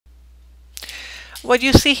What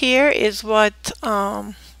you see here is what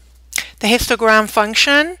the histogram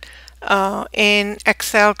function in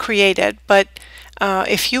Excel created, but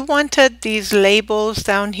if you wanted these labels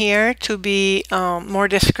down here to be more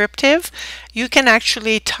descriptive, you can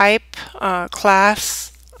actually type the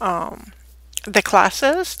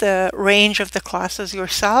classes, the range of the classes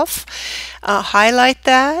yourself, highlight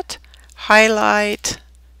that, highlight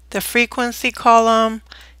the frequency column,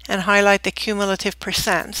 and highlight the cumulative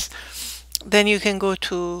percents. Then you can go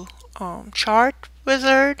to Chart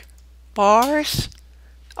Wizard, Bars,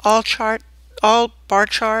 all bar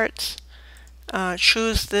charts,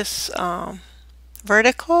 choose this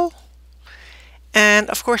vertical, and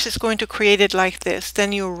of course it's going to create it like this.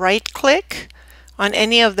 Then you right click on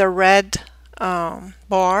any of the red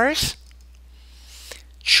bars,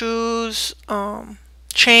 choose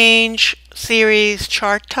change series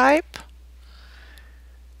chart type,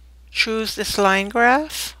 choose this line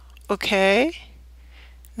graph. Okay,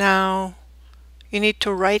 now you need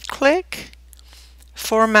to right click,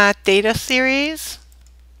 format data series.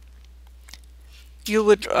 You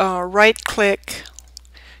would right click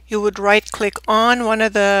on one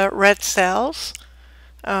of the red cells,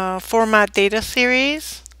 format data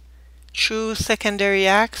series, choose secondary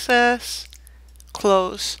axis,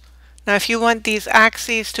 close. Now if you want these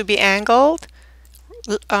axes to be angled,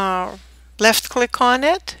 left click on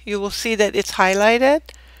it, you will see that it's highlighted.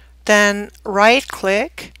 Then right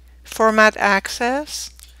click, format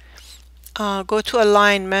axis, go to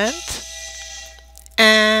alignment,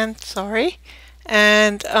 and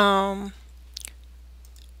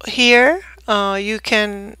here you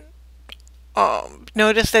can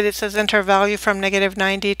notice that it says enter value from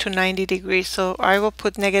 -90 to 90 degrees. So I will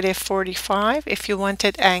put -45 if you want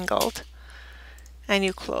it angled, and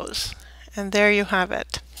you close, and there you have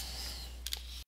it.